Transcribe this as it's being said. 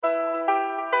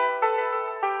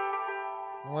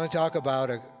I want to talk about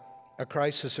a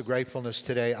crisis of gratefulness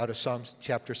today out of Psalms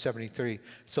chapter 73.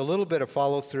 It's a little bit of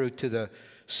follow-through to the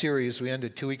series we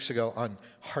ended 2 weeks ago on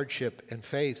hardship and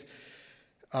faith.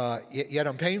 Yet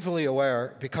I'm painfully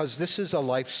aware, because this is a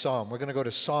life psalm. We're going to go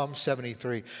to Psalm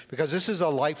 73, because this is a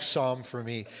life psalm for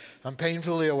me. I'm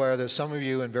painfully aware that some of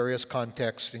you in various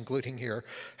contexts, including here,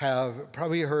 have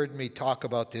probably heard me talk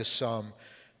about this psalm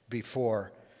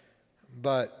before.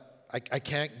 But I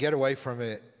can't get away from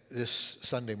it this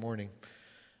Sunday morning.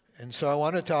 And so I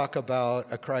want to talk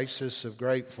about a crisis of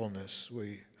gratefulness.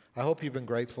 I hope you've been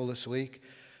grateful this week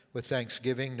with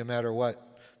Thanksgiving, no matter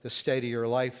what the state of your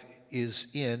life is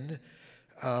in,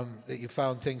 that you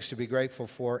found things to be grateful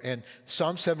for. And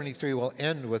Psalm 73 will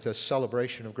end with a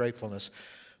celebration of gratefulness,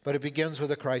 but it begins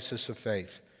with a crisis of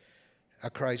faith. A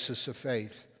crisis of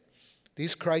faith.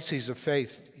 These crises of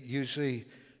faith usually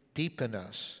deepen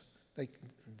us.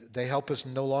 They help us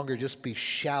no longer just be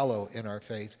shallow in our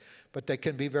faith, but they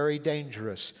can be very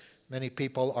dangerous. Many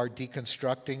people are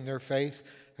deconstructing their faith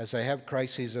as they have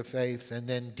crises of faith and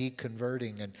then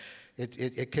deconverting, and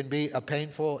it can be a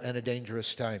painful and a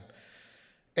dangerous time.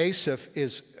 Asaph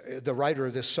is the writer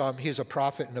of this psalm. He is a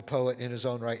prophet and a poet in his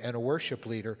own right and a worship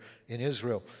leader in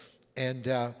Israel. And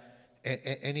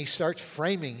he starts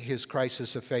framing his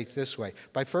crisis of faith this way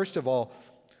by, first of all,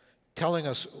 telling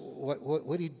us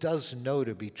what he does know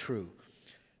to be true.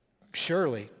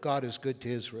 Surely God is good to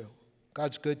Israel.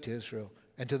 God's good to Israel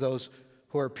and to those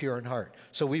who are pure in heart.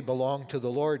 So we belong to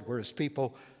the Lord. We're his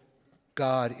people.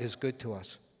 God is good to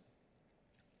us.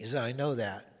 He said, I know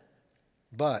that.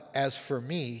 But as for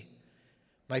me,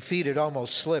 my feet had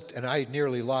almost slipped and I had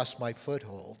nearly lost my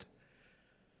foothold.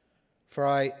 For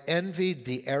I envied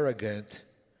the arrogant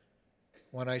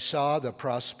when I saw the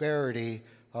prosperity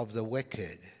of the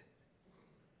wicked.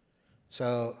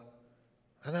 So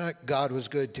I thought God was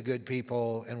good to good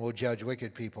people and will judge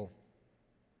wicked people.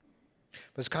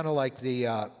 But it's kind of like the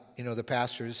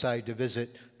pastor decided to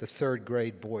visit the third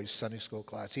grade boys' Sunday school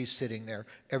class. He's sitting there.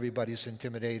 Everybody's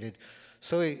intimidated.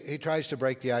 So he tries to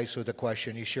break the ice with a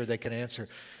question he's sure they can answer.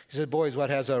 He said, boys, what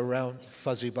has a round,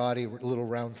 fuzzy body, little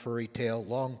round, furry tail,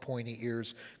 long, pointy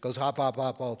ears, goes hop, hop,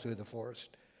 hop all through the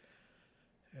forest?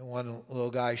 And one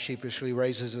little guy sheepishly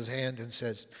raises his hand and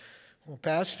says, well,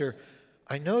 Pastor,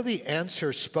 I know the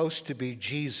answer's supposed to be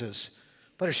Jesus,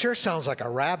 but it sure sounds like a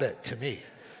rabbit to me.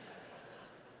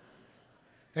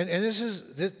 And this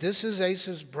is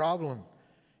Asaph's problem.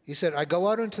 He said, I go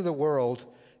out into the world,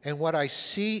 and what I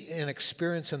see and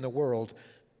experience in the world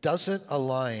doesn't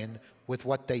align with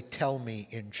what they tell me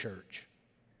in church.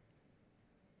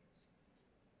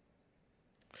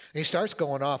 And he starts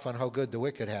going off on how good the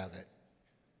wicked have it.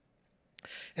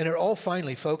 And it all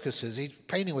finally focuses, he's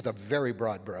painting with a very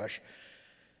broad brush,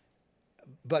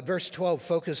 but verse 12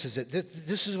 focuses it.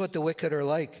 This is what the wicked are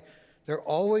like. They're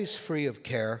always free of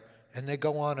care, and they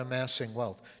go on amassing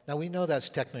wealth. Now, we know that's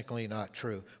technically not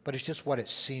true, but it's just what it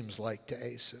seems like to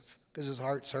Asaph, because his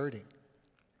heart's hurting.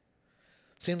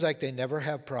 Seems like they never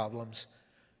have problems,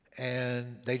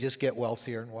 and they just get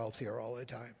wealthier and wealthier all the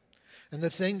time. And the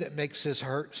thing that makes this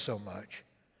hurt so much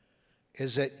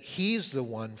is that he's the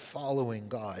one following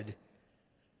God,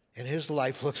 and his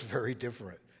life looks very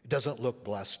different. It doesn't look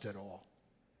blessed at all.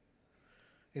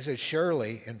 He said,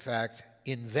 surely, in fact,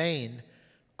 in vain,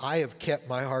 I have kept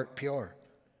my heart pure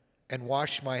and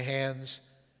washed my hands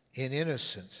in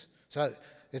innocence. So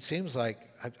it seems like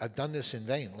I've done this in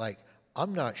vain. Like,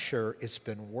 I'm not sure it's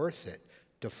been worth it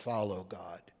to follow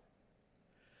God.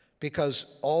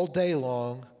 Because all day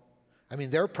long, I mean,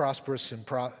 they're prosperous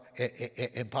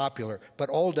and popular, but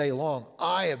all day long,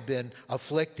 I have been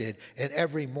afflicted, and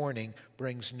every morning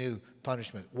brings new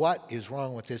punishment. What is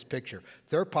wrong with this picture?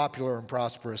 They're popular and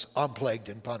prosperous, I'm plagued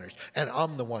and punished, and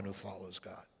I'm the one who follows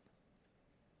God.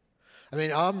 I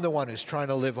mean, I'm the one who's trying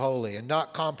to live holy and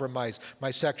not compromise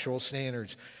my sexual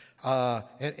standards.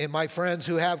 And my friends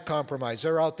who have compromised,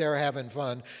 they're out there having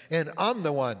fun, and I'm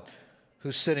the one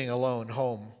who's sitting alone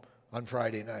home on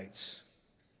Friday nights.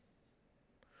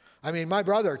 I mean, my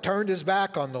brother turned his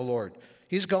back on the Lord.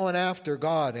 He's going after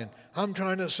God, and I'm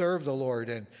trying to serve the Lord.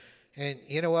 And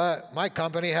you know what? My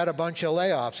company had a bunch of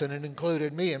layoffs, and it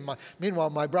included me. And meanwhile,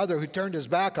 my brother who turned his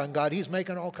back on God, he's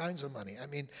making all kinds of money. I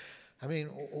mean,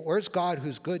 where's God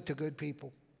who's good to good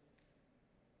people?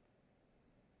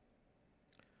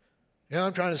 You know,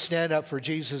 I'm trying to stand up for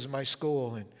Jesus in my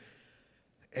school,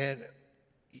 and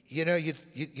you know, you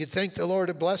think the Lord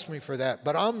had blessed me for that,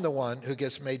 but I'm the one who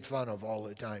gets made fun of all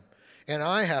the time. And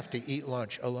I have to eat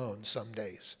lunch alone some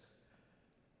days.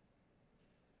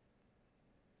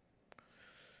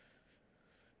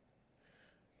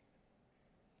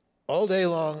 All day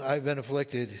long I've been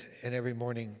afflicted, and every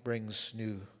morning brings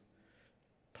new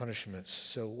punishments.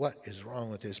 So what is wrong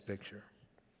with this picture?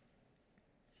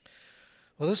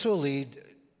 Well, this will lead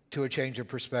to a change of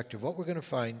perspective. What we're going to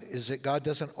find is that God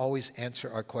doesn't always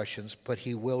answer our questions, but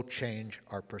he will change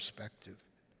our perspective.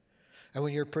 And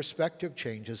when your perspective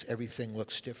changes, everything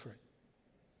looks different.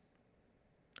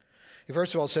 He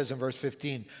first of all says in verse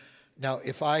 15, now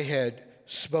if I had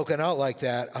spoken out like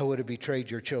that, I would have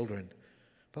betrayed your children.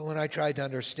 But when I tried to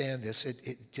understand this,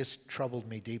 it just troubled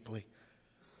me deeply.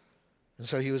 And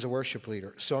so he was a worship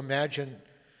leader. So imagine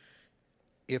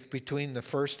if between the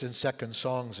first and second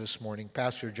songs this morning,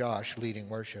 Pastor Josh, leading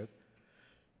worship,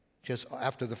 just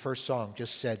after the first song,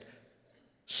 just said,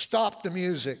 stop the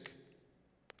music.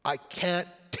 I can't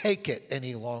take it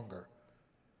any longer.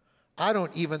 I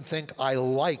don't even think I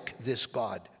like this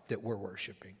God that we're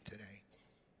worshiping today.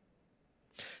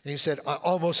 And he said, I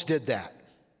almost did that.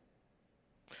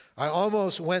 I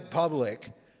almost went public,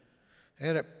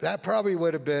 and that probably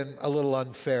would have been a little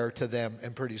unfair to them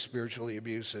and pretty spiritually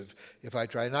abusive if I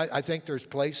tried. And I think there's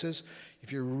places,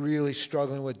 if you're really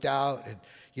struggling with doubt and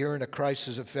you're in a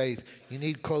crisis of faith, you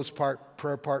need close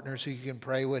prayer partners who you can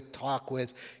pray with, talk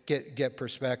with, get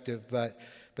perspective. But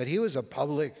he was a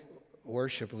public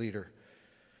worship leader.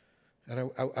 And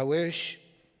I wish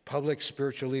public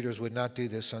spiritual leaders would not do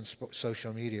this on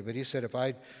social media. But he said,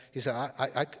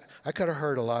 I could have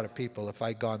hurt a lot of people if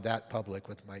I'd gone that public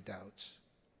with my doubts.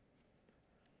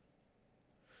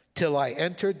 Till I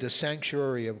entered the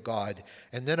sanctuary of God,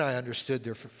 and then I understood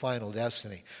their final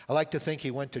destiny. I like to think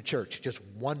he went to church just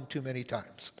one too many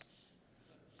times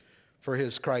for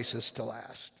his crisis to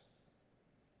last.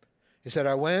 He said,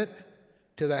 I went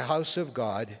to the house of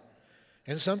God,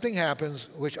 and something happens,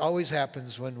 which always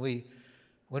happens when we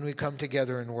come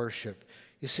together in worship.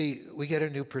 You see, we get a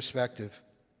new perspective.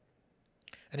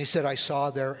 And he said, I saw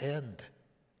their end.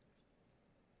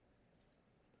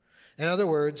 In other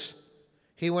words,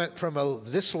 he went from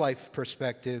this life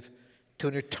perspective to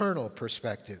an eternal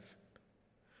perspective.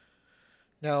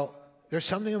 Now, there's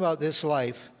something about this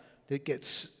life that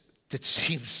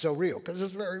seems so real, because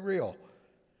it's very real.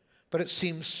 But it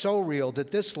seems so real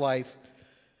that this life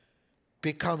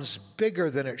becomes bigger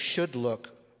than it should look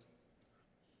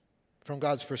from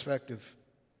God's perspective.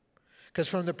 Because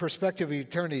from the perspective of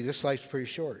eternity, this life's pretty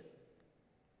short.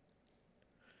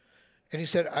 And he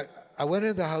said, I went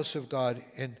into the house of God,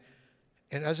 and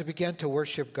as I began to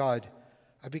worship God,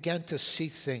 I began to see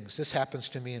things. This happens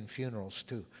to me in funerals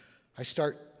too. I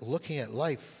start looking at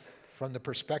life from the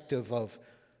perspective of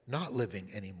not living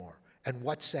anymore and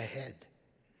what's ahead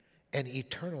and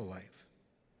eternal life.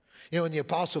 You know, and the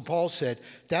Apostle Paul said,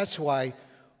 that's why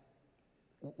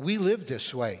we live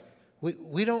this way.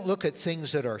 We don't look at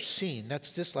things that are seen.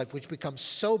 That's this life, which becomes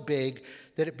so big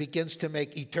that it begins to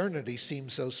make eternity seem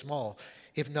so small,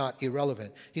 if not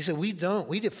irrelevant. He said, we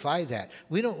defy that.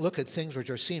 We don't look at things which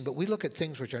are seen, but we look at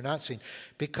things which are not seen,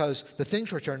 because the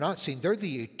things which are not seen, they're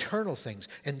the eternal things.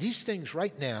 And these things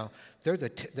right now,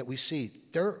 that we see,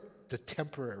 they're the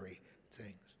temporary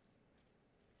things.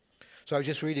 So I was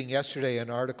just reading yesterday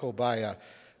an article by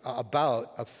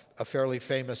about a fairly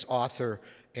famous author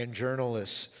and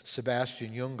journalist,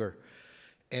 Sebastian Junger.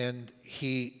 And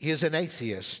he is an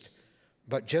atheist,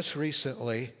 but just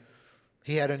recently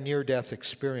he had a near-death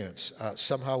experience.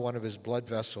 Somehow one of his blood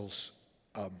vessels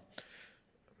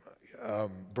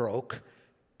broke,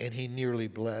 and he nearly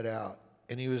bled out.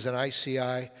 And he was in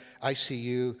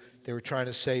ICU. They were trying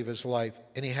to save his life,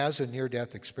 and he has a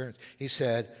near-death experience. He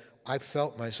said, I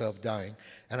felt myself dying,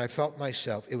 and I felt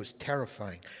myself, it was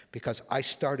terrifying, because I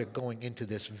started going into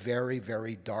this very,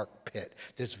 very dark pit,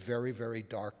 this very, very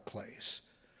dark place.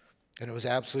 And it was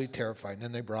absolutely terrifying.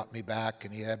 Then they brought me back,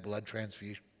 and he had blood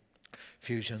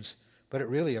transfusions, but it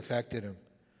really affected him.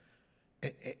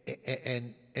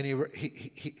 And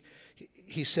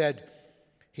he said,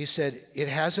 it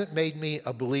hasn't made me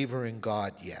a believer in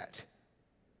God yet.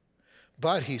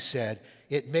 But, he said,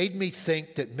 it made me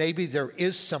think that maybe there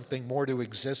is something more to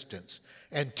existence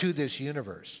and to this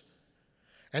universe.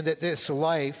 And that this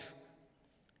life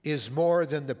is more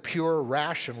than the pure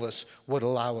rationalists would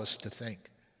allow us to think.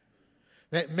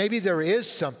 Maybe there is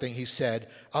something, he said,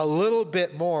 a little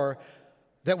bit more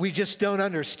that we just don't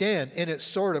understand, and it's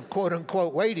sort of, quote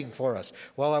unquote, waiting for us.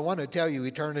 Well, I want to tell you,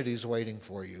 eternity is waiting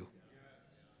for you.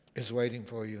 Is waiting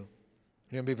for you.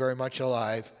 You're going to be very much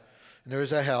alive. And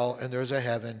there's a hell, and there's a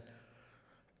heaven,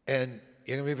 and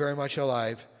you're going to be very much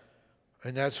alive,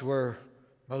 and that's where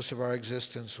most of our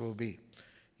existence will be.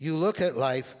 You look at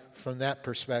life from that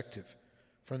perspective,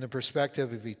 from the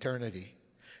perspective of eternity.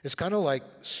 It's kind of like,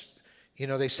 You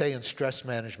know, they say in stress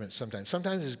management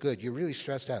sometimes it's good. You're really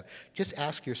stressed out. Just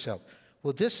ask yourself,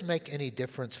 will this make any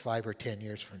difference 5 or 10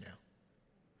 years from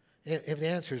now? If the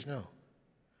answer is no.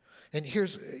 And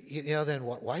here's, then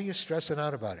why are you stressing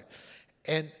out about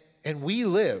it? And we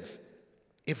live,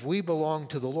 if we belong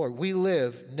to the Lord, we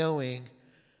live knowing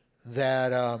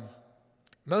that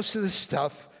most of the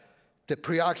stuff that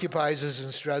preoccupies us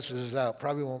and stresses us out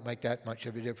probably won't make that much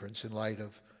of a difference in light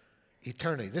of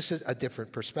eternity. This is a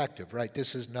different perspective, right?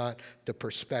 This is not the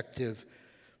perspective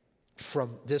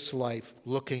from this life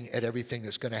looking at everything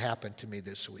that's going to happen to me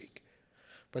this week.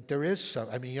 But there is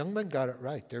Youngman got it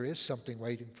right. There is something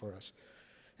waiting for us.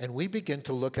 And we begin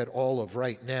to look at all of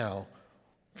right now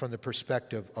from the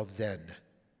perspective of then.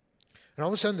 And all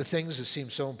of a sudden, the things that seem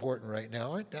so important right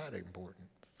now aren't that important.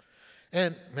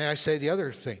 And may I say the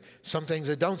other thing, some things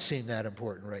that don't seem that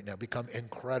important right now become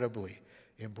incredibly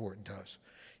important to us.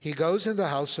 He goes in the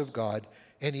house of God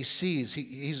and he sees,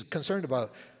 he's concerned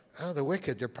about the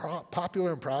wicked, they're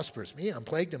popular and prosperous. Me, I'm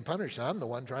plagued and punished, and I'm the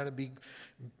one trying to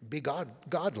be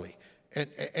godly.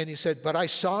 And he said, but I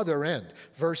saw their end.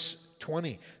 Verse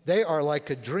 20, they are like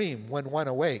a dream when one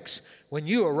awakes. When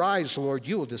you arise, Lord,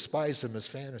 you will despise them as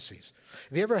fantasies.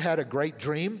 Have you ever had a great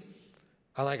dream?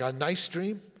 Like a nice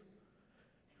dream?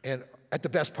 And at the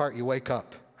best part, you wake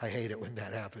up. I hate it when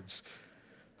that happens.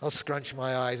 I'll scrunch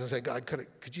my eyes and say, God, could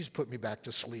you just put me back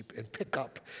to sleep and pick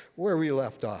up where we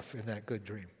left off in that good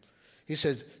dream? He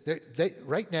says,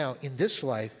 right now in this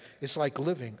life, it's like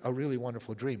living a really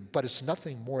wonderful dream, but it's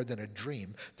nothing more than a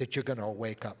dream that you're going to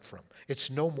wake up from.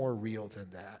 It's no more real than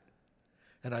that.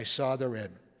 And I saw their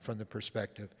end from the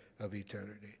perspective of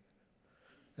eternity.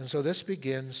 And so this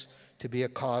begins to be a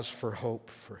cause for hope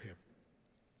for him.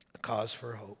 A cause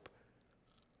for hope.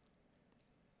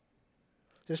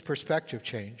 This perspective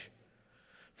change,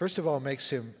 first of all, makes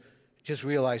him just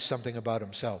realize something about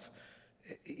himself.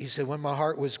 He said, when my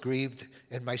heart was grieved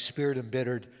and my spirit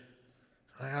embittered,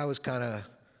 I was kind of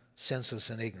senseless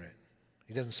and ignorant.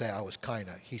 He doesn't say I was kind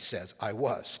of. He says I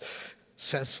was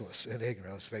senseless and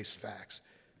ignorant. I was faced facts.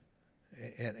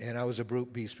 And I was a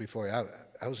brute beast before you.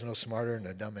 I was no smarter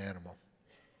than a dumb animal.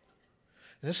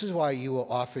 And this is why you will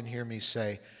often hear me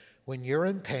say, when you're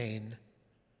in pain,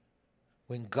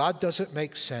 when God doesn't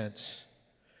make sense,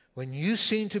 when you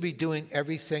seem to be doing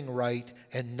everything right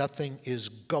and nothing is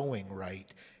going right,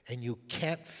 and you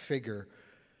can't figure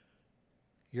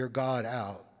your God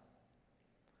out,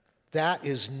 that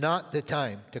is not the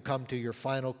time to come to your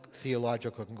final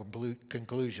theological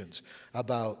conclusions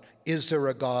about, is there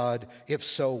a God? If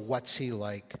so, what's he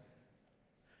like?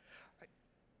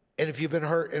 And if you've been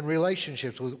hurt in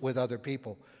relationships with other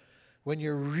people, when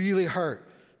you're really hurt,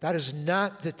 that is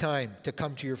not the time to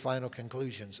come to your final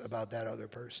conclusions about that other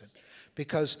person.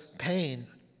 Because pain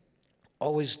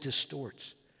always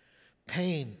distorts.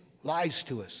 Pain lies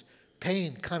to us.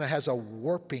 Pain kind of has a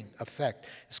warping effect.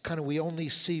 It's kind of, we only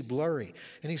see blurry.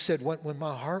 And he said, when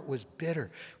my heart was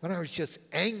bitter, when I was just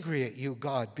angry at you,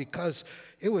 God, because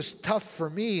it was tough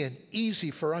for me and easy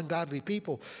for ungodly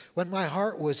people, when my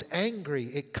heart was angry,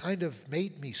 it kind of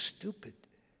made me stupid.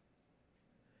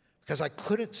 Because I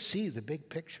couldn't see the big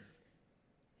picture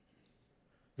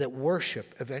that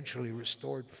worship eventually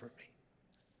restored for me.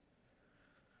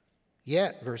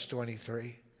 Yet, verse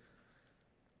 23,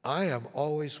 I am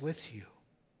always with you.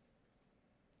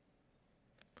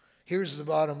 Here's the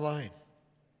bottom line.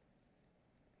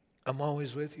 I'm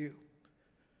always with you.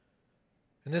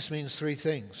 And this means three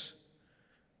things.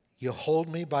 You hold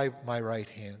me by my right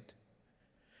hand.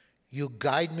 You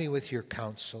guide me with your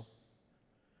counsel.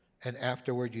 And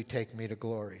afterward you take me to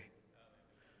glory.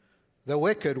 The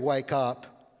wicked wake up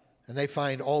and they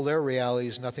find all their reality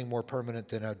is nothing more permanent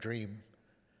than a dream.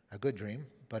 A good dream,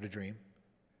 but a dream.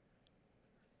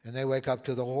 And they wake up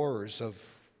to the horrors of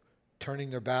turning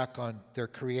their back on their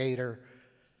Creator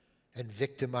and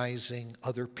victimizing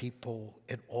other people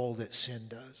in all that sin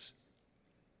does.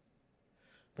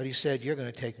 But he said, you're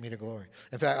going to take me to glory.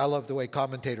 In fact, I love the way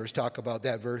commentators talk about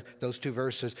that verse, those two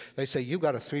verses. They say, you've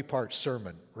got a 3-part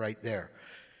sermon right there.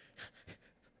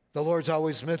 The Lord's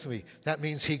always with me. That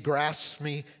means he grasps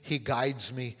me, he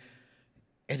guides me,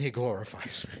 and he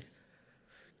glorifies me.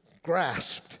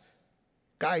 Grasped,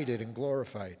 guided, and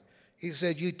glorified. He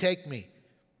said, you take me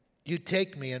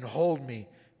and hold me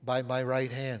by my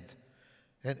right hand.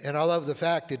 And I love the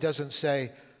fact it doesn't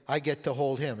say, I get to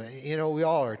hold him. You know, we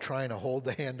all are trying to hold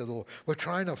the hand of the Lord. We're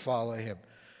trying to follow him.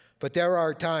 But there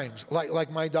are times, like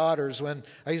my daughters, when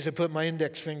I used to put my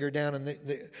index finger down and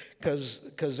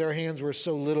because their hands were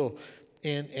so little,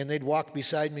 and they'd walk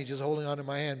beside me just holding onto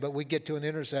my hand. But we'd get to an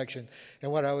intersection,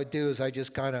 and what I would do is I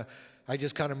just kind of I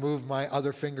just kind of moved my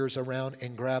other fingers around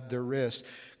and grabbed their wrist,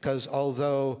 because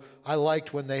although I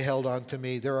liked when they held on to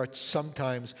me, there are some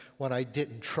times when I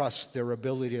didn't trust their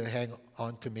ability to hang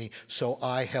on to me, so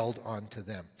I held on to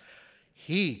them.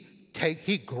 He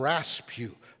grasps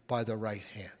you by the right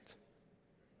hand.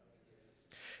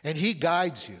 And he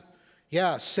guides you.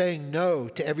 Yeah, saying no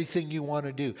to everything you want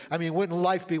to do. I mean, wouldn't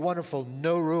life be wonderful?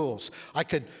 No rules. I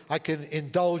can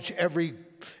indulge every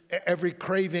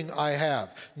craving I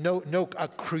have. No a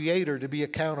creator to be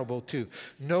accountable to.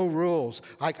 No rules.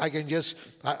 I can just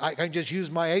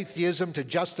use my atheism to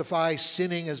justify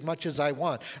sinning as much as I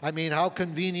want. I mean, how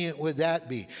convenient would that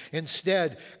be?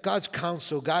 Instead, God's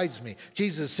counsel guides me.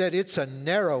 Jesus said it's a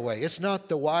narrow way. It's not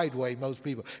the wide way, most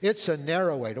people. It's a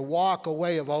narrow way, to walk a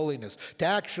way of holiness, to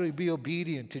actually be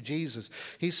obedient to Jesus.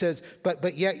 He says,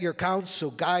 but yet your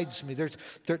counsel guides me.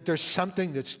 There's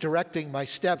something that's directing my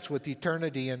steps with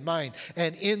eternity in mind.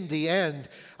 And in the end,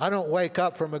 I don't wake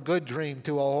up from a good dream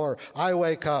to a horror. I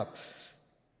wake up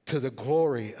to the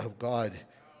glory of God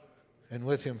and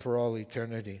with him for all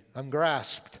eternity. I'm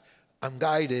grasped, I'm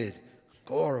guided,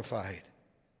 glorified.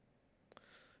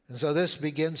 And so this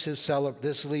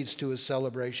leads to his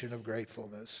celebration of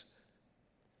gratefulness.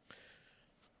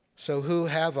 So who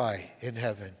have I in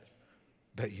heaven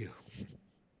but you?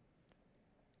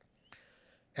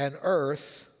 And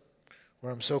earth,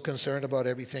 where I'm so concerned about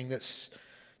everything that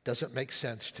doesn't make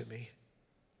sense to me.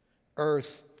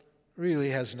 Earth really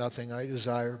has nothing I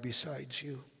desire besides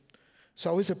you. It's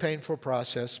always a painful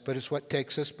process, but it's what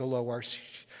takes us below our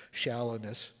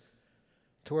shallowness,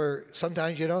 to where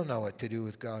sometimes you don't know what to do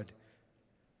with God,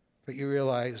 but you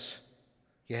realize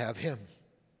you have him,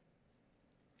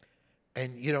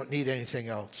 and you don't need anything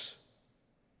else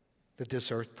that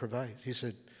this earth provides. He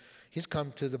said, he's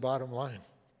come to the bottom line.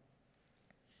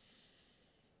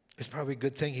 It's probably a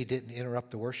good thing he didn't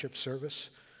interrupt the worship service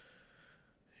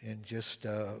and just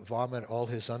vomit all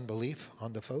his unbelief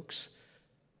on the folks.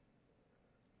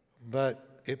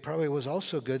 But it probably was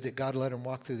also good that God let him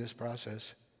walk through this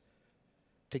process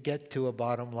to get to a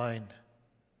bottom line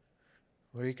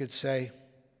where he could say,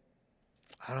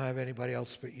 I don't have anybody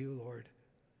else but you, Lord.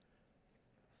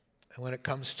 And when it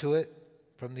comes to it,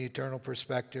 from the eternal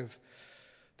perspective,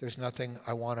 there's nothing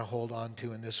I want to hold on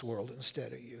to in this world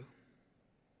instead of you.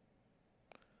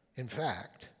 In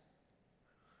fact,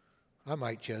 I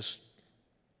might just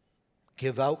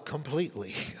give out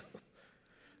completely.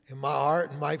 In my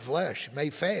heart and my flesh may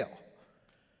fail.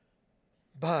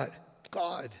 But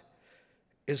God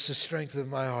is the strength of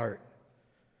my heart.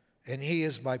 And he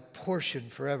is my portion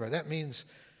forever. That means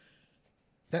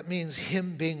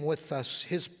him being with us,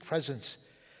 his presence.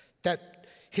 That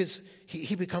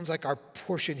he becomes like our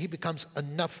portion. He becomes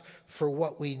enough for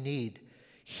what we need.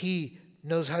 He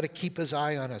knows how to keep his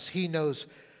eye on us. He knows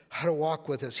how to walk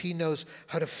with us. He knows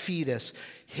how to feed us.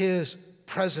 His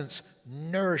presence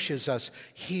nourishes us.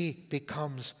 He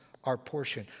becomes our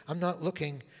portion. I'm not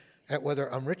looking at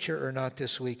whether I'm richer or not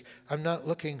this week. I'm not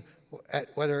looking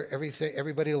at whether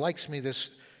everybody likes me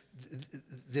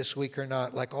this week or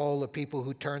not, like all the people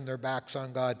who turned their backs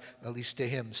on God, at least to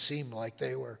him, seemed like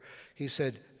they were. He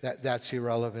said that's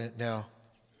irrelevant now.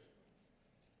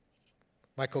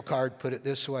 Michael Card put it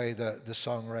this way, the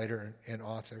songwriter and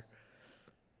author.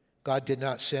 God did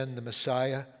not send the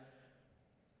Messiah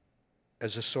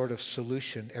as a sort of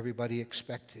solution everybody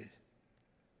expected.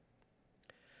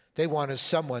 They wanted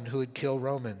someone who would kill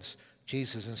Romans.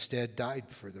 Jesus instead died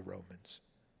for the Romans.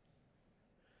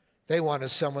 They wanted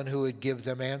someone who would give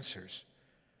them answers.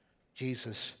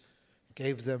 Jesus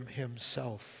gave them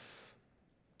himself.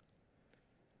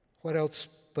 What else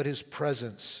but his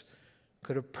presence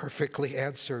could have perfectly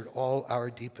answered all our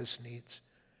deepest needs?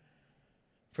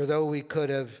 For though we could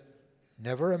have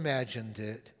never imagined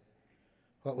it,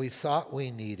 what we thought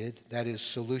we needed, that is,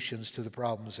 solutions to the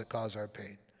problems that cause our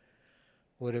pain,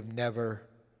 would have never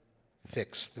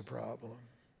fixed the problem.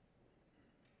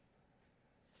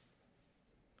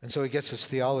 And so he gets his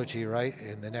theology right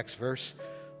in the next verse.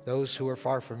 Those who are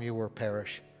far from you will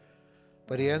perish.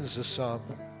 But he ends the psalm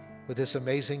with this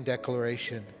amazing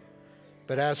declaration.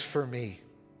 But as for me,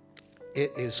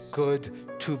 it is good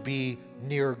to be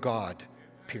near God,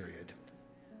 period.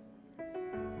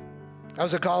 I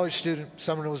was a college student.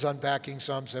 Someone was unpacking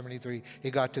Psalm 73.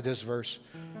 He got to this verse.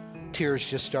 Tears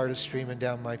just started streaming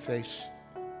down my face.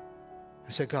 I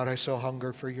said, God, I so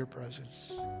hunger for your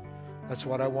presence. That's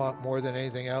what I want more than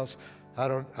anything else. I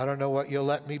don't know what you'll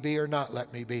let me be or not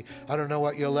let me be. I don't know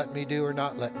what you'll let me do or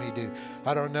not let me do.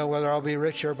 I don't know whether I'll be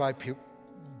rich or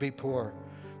be poor.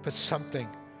 But something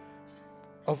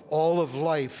of all of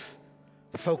life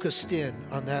focused in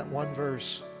on that one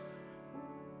verse.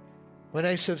 When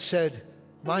Asaph said,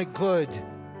 my good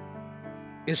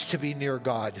is to be near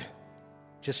God,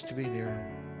 just to be near,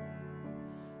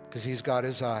 because he's got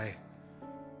his eye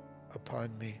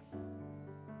upon me.